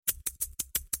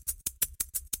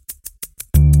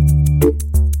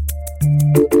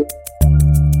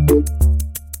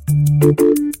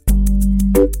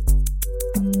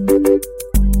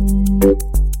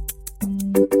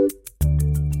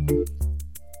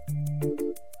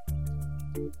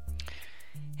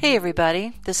Hey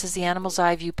everybody, this is the Animal's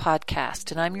Eye View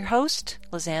podcast, and I'm your host,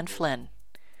 Lizanne Flynn.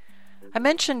 I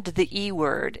mentioned the E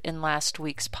word in last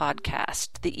week's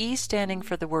podcast, the E standing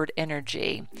for the word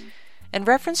energy, in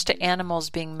reference to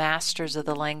animals being masters of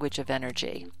the language of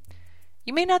energy.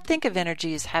 You may not think of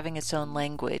energy as having its own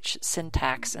language,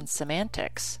 syntax, and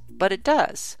semantics, but it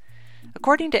does,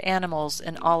 according to animals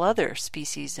and all other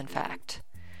species, in fact.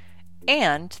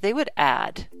 And they would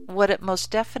add, what it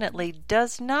most definitely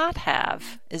does not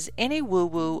have is any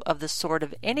woo-woo of the sort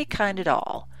of any kind at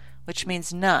all, which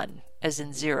means none, as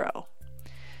in zero.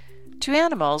 To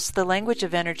animals, the language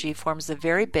of energy forms the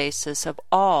very basis of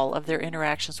all of their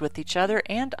interactions with each other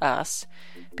and us,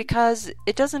 because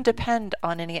it doesn't depend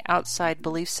on any outside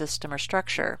belief system or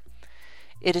structure.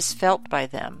 It is felt by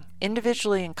them,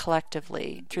 individually and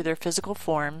collectively, through their physical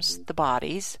forms, the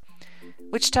bodies,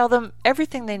 which tell them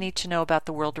everything they need to know about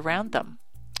the world around them.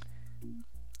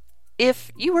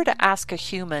 If you were to ask a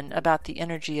human about the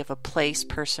energy of a place,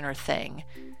 person, or thing,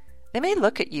 they may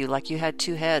look at you like you had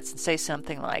two heads and say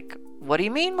something like, "What do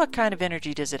you mean, what kind of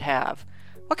energy does it have?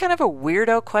 What kind of a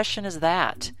weirdo question is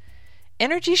that?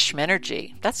 Energy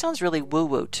schmenergy, that sounds really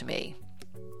woo-woo to me."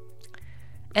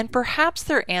 And perhaps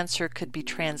their answer could be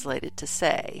translated to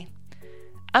say,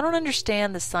 "I don't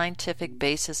understand the scientific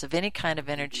basis of any kind of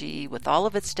energy with all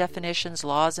of its definitions,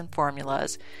 laws, and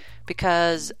formulas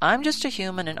because I'm just a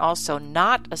human and also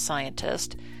not a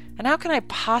scientist, and how can I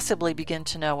possibly begin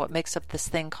to know what makes up this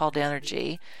thing called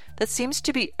energy that seems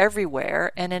to be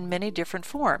everywhere and in many different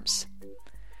forms?"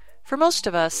 For most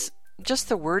of us, just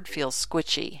the word feels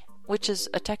squishy, which is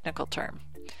a technical term.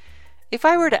 If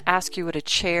I were to ask you what a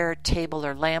chair, table,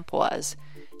 or lamp was,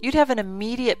 you'd have an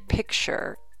immediate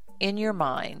picture in your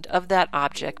mind of that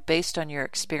object based on your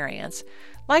experience,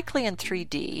 likely in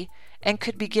 3D, and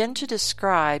could begin to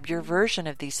describe your version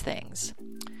of these things.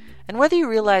 And whether you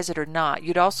realize it or not,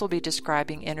 you'd also be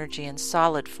describing energy in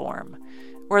solid form,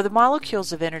 where the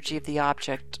molecules of energy of the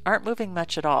object aren't moving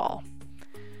much at all.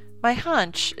 My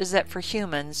hunch is that for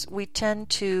humans, we tend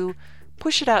to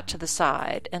push it out to the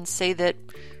side and say that,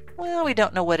 well, we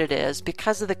don't know what it is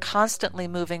because of the constantly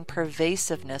moving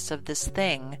pervasiveness of this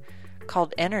thing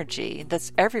called energy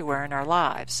that's everywhere in our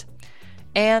lives.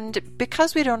 And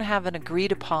because we don't have an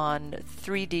agreed upon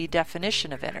 3D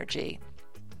definition of energy.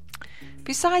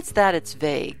 Besides that, it's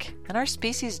vague, and our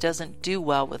species doesn't do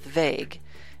well with vague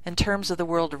in terms of the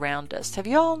world around us. Have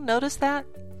you all noticed that?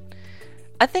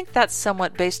 I think that's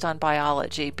somewhat based on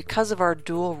biology because of our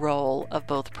dual role of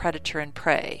both predator and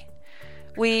prey.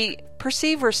 We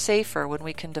perceive we're safer when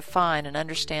we can define and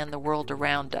understand the world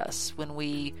around us, when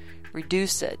we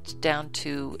reduce it down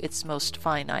to its most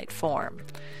finite form,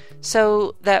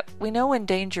 so that we know when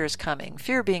danger is coming,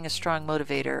 fear being a strong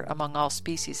motivator among all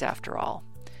species after all.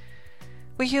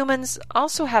 We humans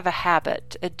also have a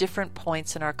habit at different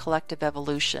points in our collective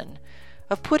evolution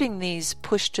of putting these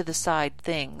push-to-the-side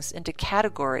things into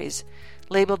categories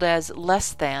labeled as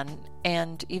less than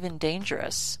and even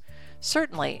dangerous,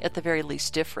 certainly at the very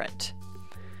least different.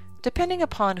 Depending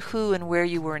upon who and where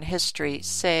you were in history,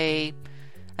 say,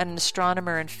 an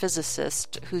astronomer and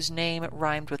physicist whose name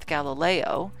rhymed with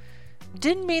Galileo,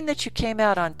 didn't mean that you came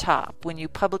out on top when you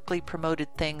publicly promoted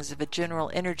things of a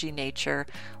general energy nature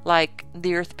like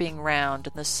the Earth being round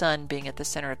and the Sun being at the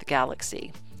center of the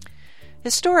galaxy.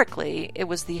 Historically, it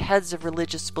was the heads of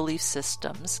religious belief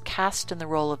systems cast in the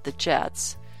role of the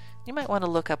Jets — you might want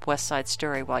to look up West Side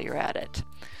Story while you're at it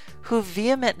 — who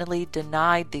vehemently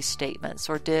denied these statements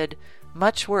or did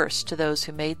much worse to those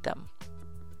who made them.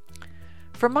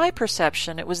 From my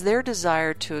perception, it was their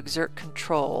desire to exert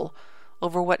control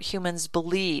over what humans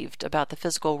believed about the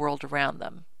physical world around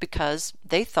them, because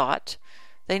they thought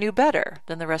they knew better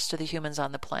than the rest of the humans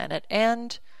on the planet,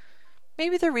 and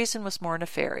maybe their reason was more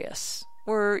nefarious.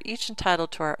 We're each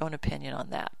entitled to our own opinion on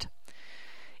that.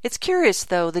 It's curious,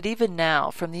 though, that even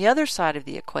now, from the other side of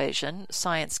the equation,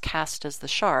 science cast as the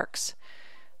sharks,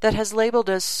 that has labeled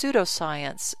as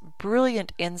pseudoscience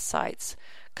brilliant insights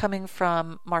coming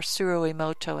from Masaru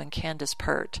Emoto and Candace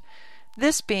Pert,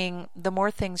 this being the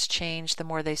more things change, the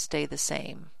more they stay the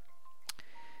same.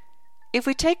 If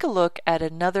we take a look at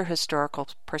another historical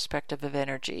perspective of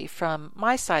energy, from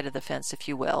my side of the fence, if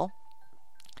you will,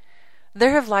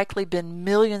 there have likely been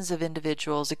millions of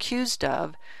individuals accused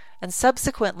of and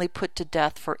subsequently put to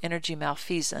death for energy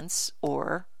malfeasance,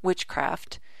 or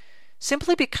witchcraft,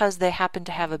 simply because they happen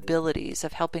to have abilities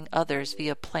of helping others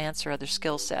via plants or other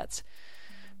skill sets.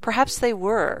 Perhaps they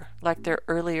were, like their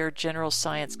earlier general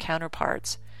science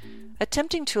counterparts,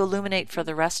 attempting to illuminate for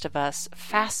the rest of us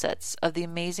facets of the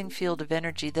amazing field of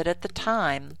energy that at the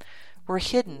time were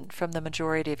hidden from the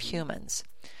majority of humans.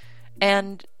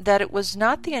 and that it was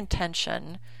not the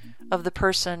intention of the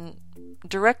person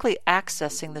directly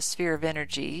accessing the sphere of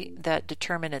energy that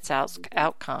determined its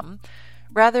outcome.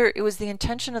 Rather, it was the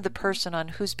intention of the person on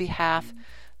whose behalf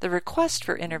the request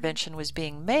for intervention was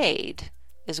being made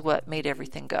is what made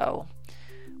everything go.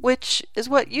 Which is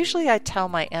what usually I tell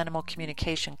my animal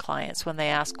communication clients when they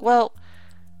ask, well,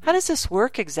 how does this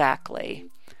work exactly?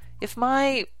 If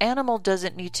my animal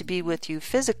doesn't need to be with you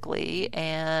physically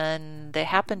and they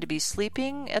happen to be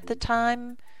sleeping at the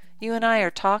time you and I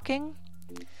are talking,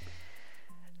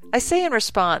 I say in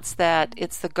response that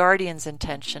it's the guardian's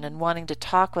intention in wanting to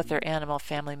talk with their animal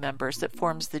family members that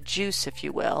forms the juice, if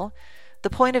you will, the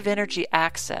point of energy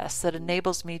access that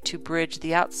enables me to bridge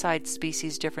the outside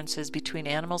species differences between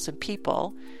animals and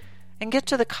people and get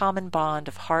to the common bond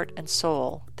of heart and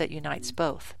soul that unites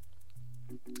both.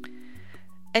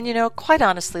 And quite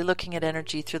honestly, looking at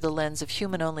energy through the lens of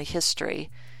human-only history,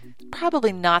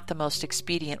 probably not the most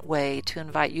expedient way to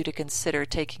invite you to consider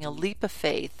taking a leap of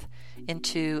faith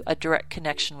into a direct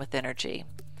connection with energy.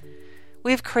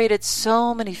 We have created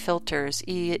so many filters,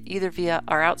 either via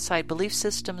our outside belief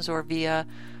systems or via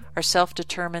our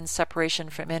self-determined separation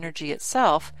from energy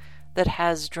itself, that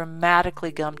has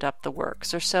dramatically gummed up the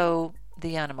works, or so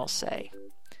the animals say.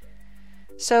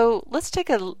 So let's take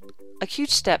a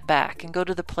huge step back and go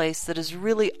to the place that is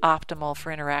really optimal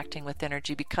for interacting with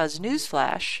energy, because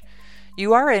newsflash,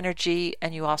 you are energy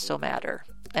and you also matter.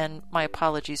 And my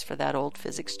apologies for that old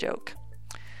physics joke.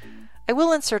 I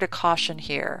will insert a caution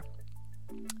here.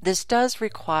 This does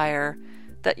require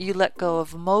that you let go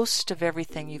of most of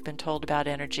everything you've been told about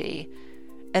energy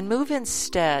and move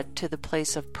instead to the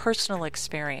place of personal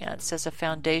experience as a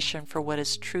foundation for what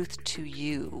is truth to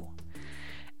you.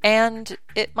 And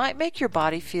it might make your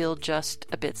body feel just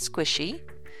a bit squishy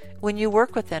when you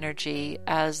work with energy,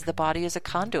 as the body is a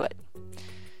conduit.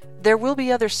 There will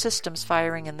be other systems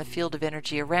firing in the field of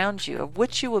energy around you, of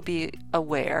which you will be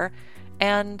aware,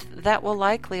 and that will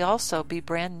likely also be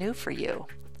brand new for you.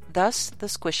 Thus, the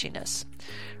squishiness.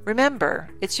 Remember,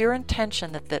 it's your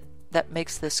intention that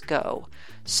makes this go.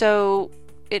 So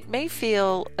it may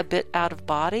feel a bit out of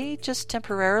body just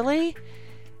temporarily.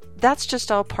 That's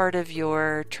just all part of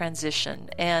your transition,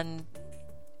 and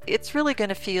it's really going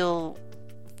to feel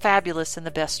fabulous in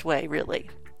the best way, really.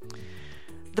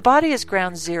 The body is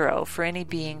ground zero for any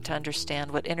being to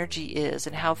understand what energy is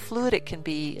and how fluid it can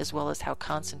be, as well as how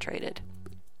concentrated.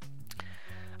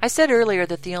 I said earlier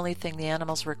that the only thing the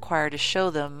animals require to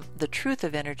show them the truth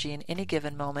of energy in any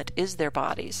given moment is their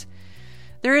bodies.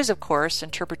 There is, of course,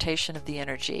 interpretation of the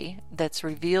energy that's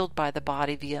revealed by the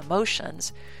body via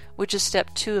emotions, which is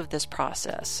step 2 of this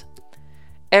process.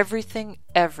 Everything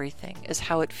is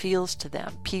how it feels to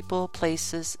them: people,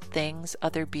 places, things,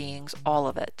 other beings, all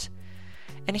of it.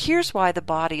 And here's why the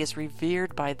body is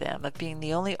revered by them, of being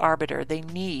the only arbiter they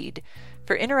need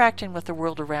for interacting with the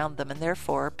world around them, and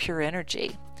therefore pure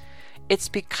energy. It's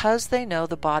because they know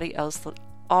the body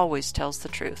always tells the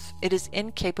truth. It is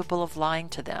incapable of lying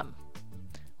to them.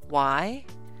 Why?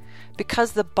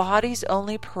 Because the body's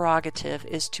only prerogative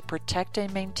is to protect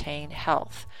and maintain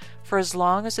health for as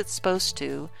long as it's supposed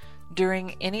to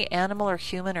during any animal or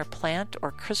human or plant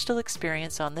or crystal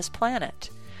experience on this planet.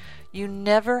 You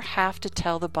never have to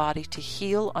tell the body to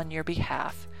heal on your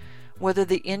behalf, whether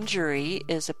the injury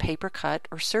is a paper cut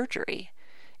or surgery.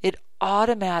 It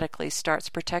automatically starts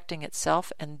protecting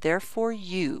itself and therefore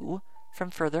you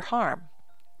from further harm.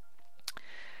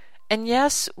 And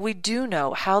yes, we do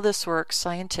know how this works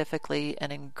scientifically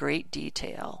and in great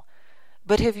detail.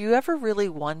 But have you ever really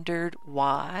wondered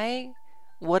why?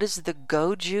 What is the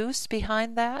go juice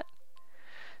behind that?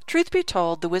 Truth be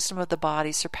told, the wisdom of the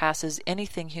body surpasses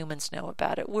anything humans know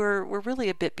about it. We're really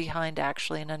a bit behind,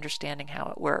 actually, in understanding how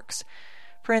it works.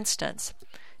 For instance,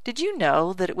 did you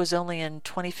know that it was only in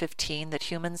 2015 that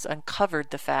humans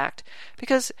uncovered the fact,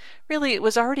 because really it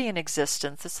was already in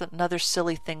existence, it's another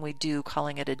silly thing we do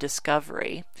calling it a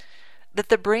discovery, that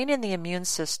the brain and the immune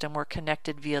system were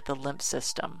connected via the lymph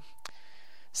system.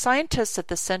 Scientists at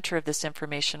the center of this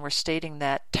information were stating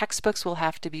that textbooks will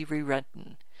have to be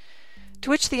rewritten,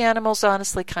 to which the animals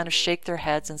honestly kind of shake their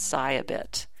heads and sigh a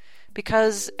bit,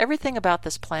 because everything about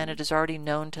this planet is already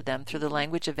known to them through the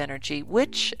language of energy,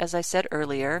 which, as I said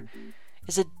earlier,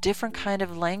 is a different kind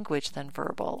of language than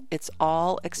verbal. It's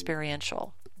all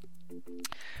experiential.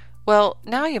 Well,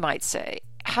 now you might say,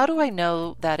 how do I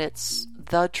know that it's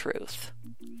the truth?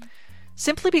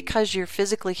 Simply because you're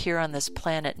physically here on this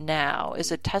planet now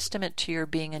is a testament to your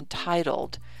being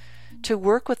entitled to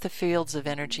work with the fields of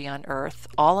energy on Earth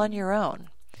all on your own.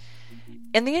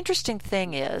 And the interesting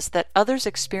thing is that others'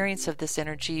 experience of this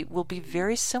energy will be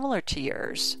very similar to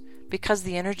yours, because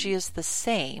the energy is the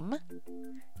same.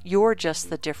 You're just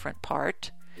the different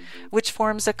part, which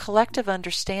forms a collective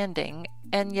understanding,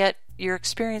 and yet your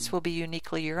experience will be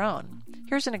uniquely your own.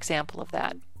 Here's an example of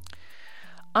that.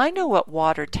 I know what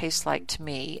water tastes like to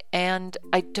me, and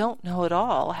I don't know at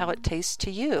all how it tastes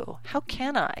to you. How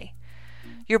can I?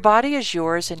 Your body is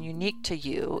yours and unique to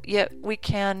you, yet we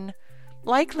can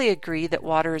likely agree that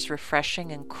water is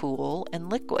refreshing and cool and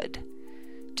liquid.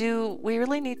 Do we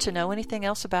really need to know anything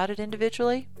else about it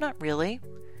individually? Not really.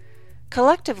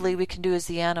 Collectively, we can do as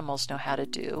the animals know how to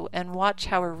do and watch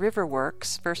how a river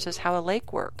works versus how a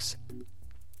lake works.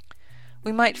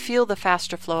 We might feel the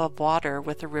faster flow of water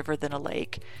with a river than a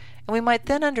lake, and we might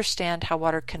then understand how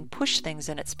water can push things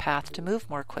in its path to move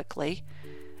more quickly.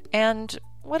 And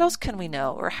what else can we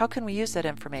know, or how can we use that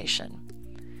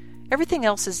information? Everything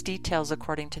else is details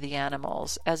according to the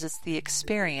animals, as it's the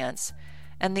experience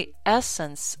and the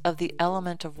essence of the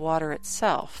element of water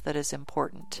itself that is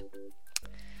important.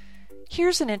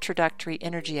 Here's an introductory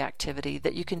energy activity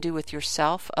that you can do with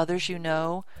yourself, others you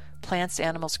know, plants,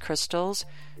 animals, crystals,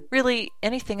 really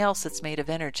anything else that's made of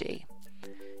energy.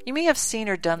 You may have seen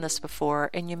or done this before,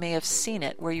 and you may have seen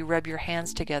it where you rub your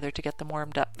hands together to get them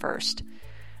warmed up first.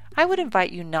 I would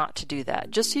invite you not to do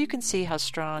that, just so you can see how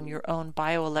strong your own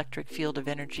bioelectric field of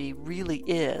energy really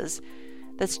is,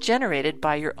 that's generated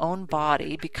by your own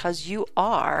body because you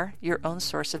are your own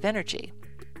source of energy.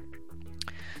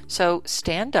 So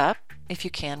stand up, if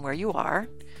you can, where you are,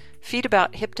 feet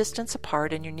about hip distance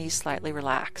apart and your knees slightly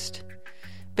relaxed.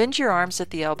 Bend your arms at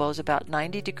the elbows about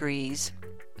 90 degrees,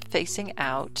 facing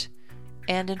out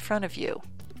and in front of you.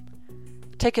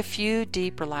 Take a few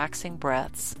deep, relaxing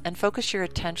breaths and focus your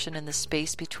attention in the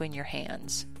space between your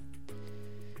hands.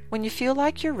 When you feel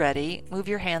like you're ready, move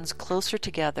your hands closer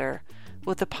together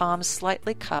with the palms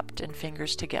slightly cupped and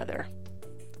fingers together.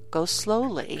 Go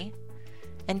slowly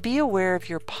and be aware of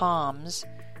your palms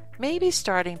maybe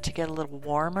starting to get a little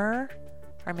warmer,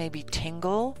 or maybe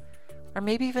tingle, or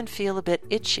maybe even feel a bit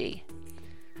itchy.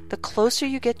 The closer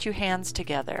you get your hands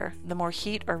together, the more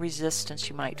heat or resistance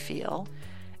you might feel.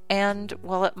 And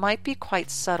while it might be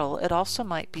quite subtle, it also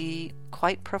might be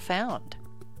quite profound.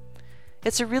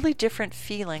 It's a really different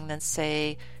feeling than,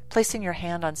 say, placing your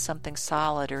hand on something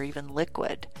solid or even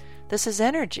liquid. This is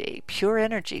energy, pure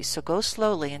energy, so go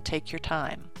slowly and take your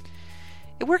time.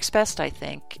 It works best, I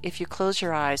think, if you close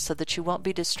your eyes so that you won't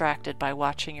be distracted by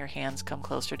watching your hands come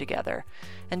closer together.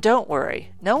 And don't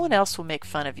worry, no one else will make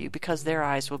fun of you because their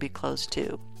eyes will be closed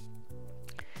too.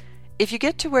 If you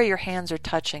get to where your hands are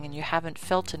touching and you haven't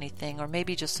felt anything, or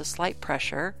maybe just a slight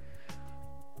pressure,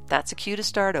 that's a cue to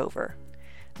start over.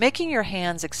 Making your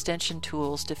hands extension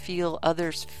tools to feel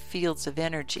others' fields of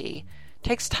energy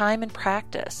takes time and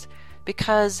practice,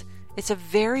 because it's a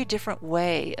very different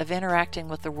way of interacting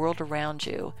with the world around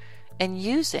you and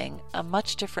using a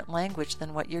much different language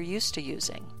than what you're used to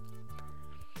using.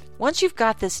 Once you've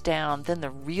got this down, then the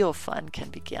real fun can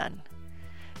begin.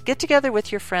 Get together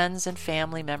with your friends and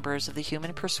family members of the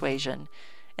Human Persuasion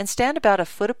and stand about a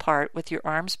foot apart with your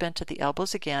arms bent to the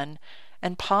elbows again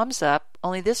and palms up,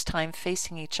 only this time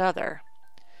facing each other.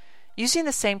 Using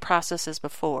the same process as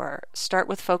before, start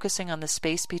with focusing on the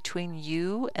space between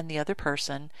you and the other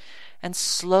person and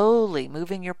slowly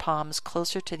moving your palms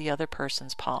closer to the other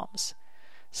person's palms.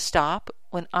 Stop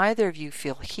when either of you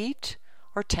feel heat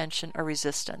or tension or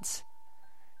resistance.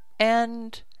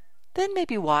 And then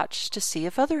maybe watch to see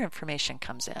if other information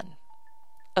comes in.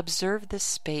 Observe this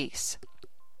space.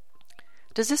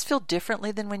 Does this feel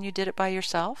differently than when you did it by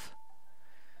yourself?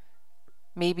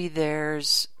 Maybe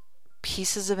there's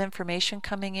pieces of information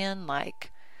coming in,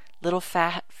 like little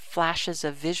flashes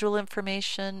of visual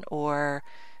information, or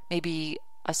maybe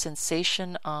a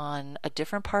sensation on a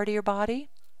different part of your body.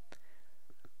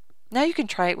 Now you can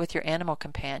try it with your animal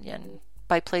companion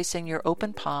by placing your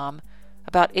open palm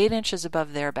about 8 inches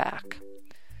above their back.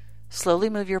 Slowly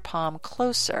move your palm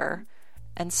closer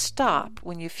and stop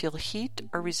when you feel heat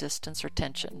or resistance or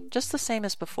tension, just the same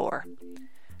as before.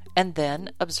 And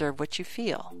then observe what you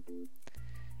feel.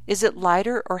 Is it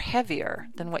lighter or heavier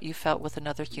than what you felt with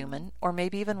another human, or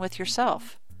maybe even with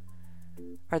yourself?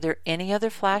 Are there any other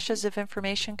flashes of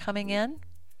information coming in?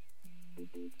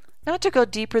 Not to go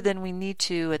deeper than we need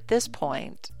to at this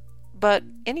point, but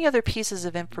any other pieces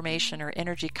of information or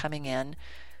energy coming in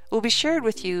will be shared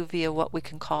with you via what we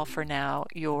can call for now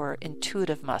your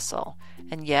intuitive muscle.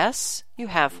 And yes, you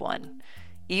have one,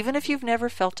 even if you've never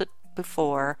felt it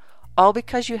before, all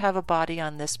because you have a body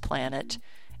on this planet,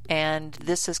 and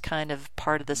this is kind of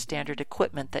part of the standard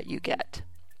equipment that you get.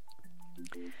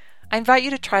 I invite you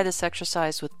to try this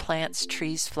exercise with plants,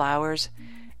 trees, flowers,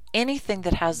 anything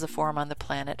that has the form on the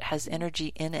planet has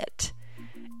energy in it.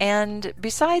 And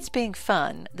besides being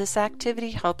fun, this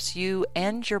activity helps you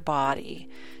and your body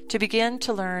to begin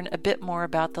to learn a bit more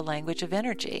about the language of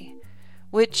energy,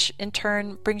 which in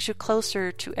turn brings you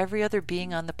closer to every other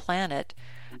being on the planet,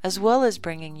 as well as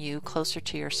bringing you closer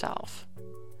to yourself.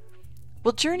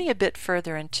 We'll journey a bit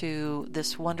further into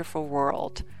this wonderful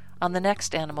world on the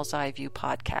next Animal's Eye View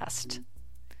podcast.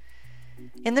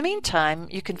 In the meantime,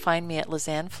 you can find me at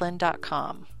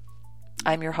LizanneFlynn.com.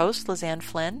 I'm your host, Lizanne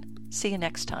Flynn. See you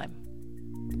next time.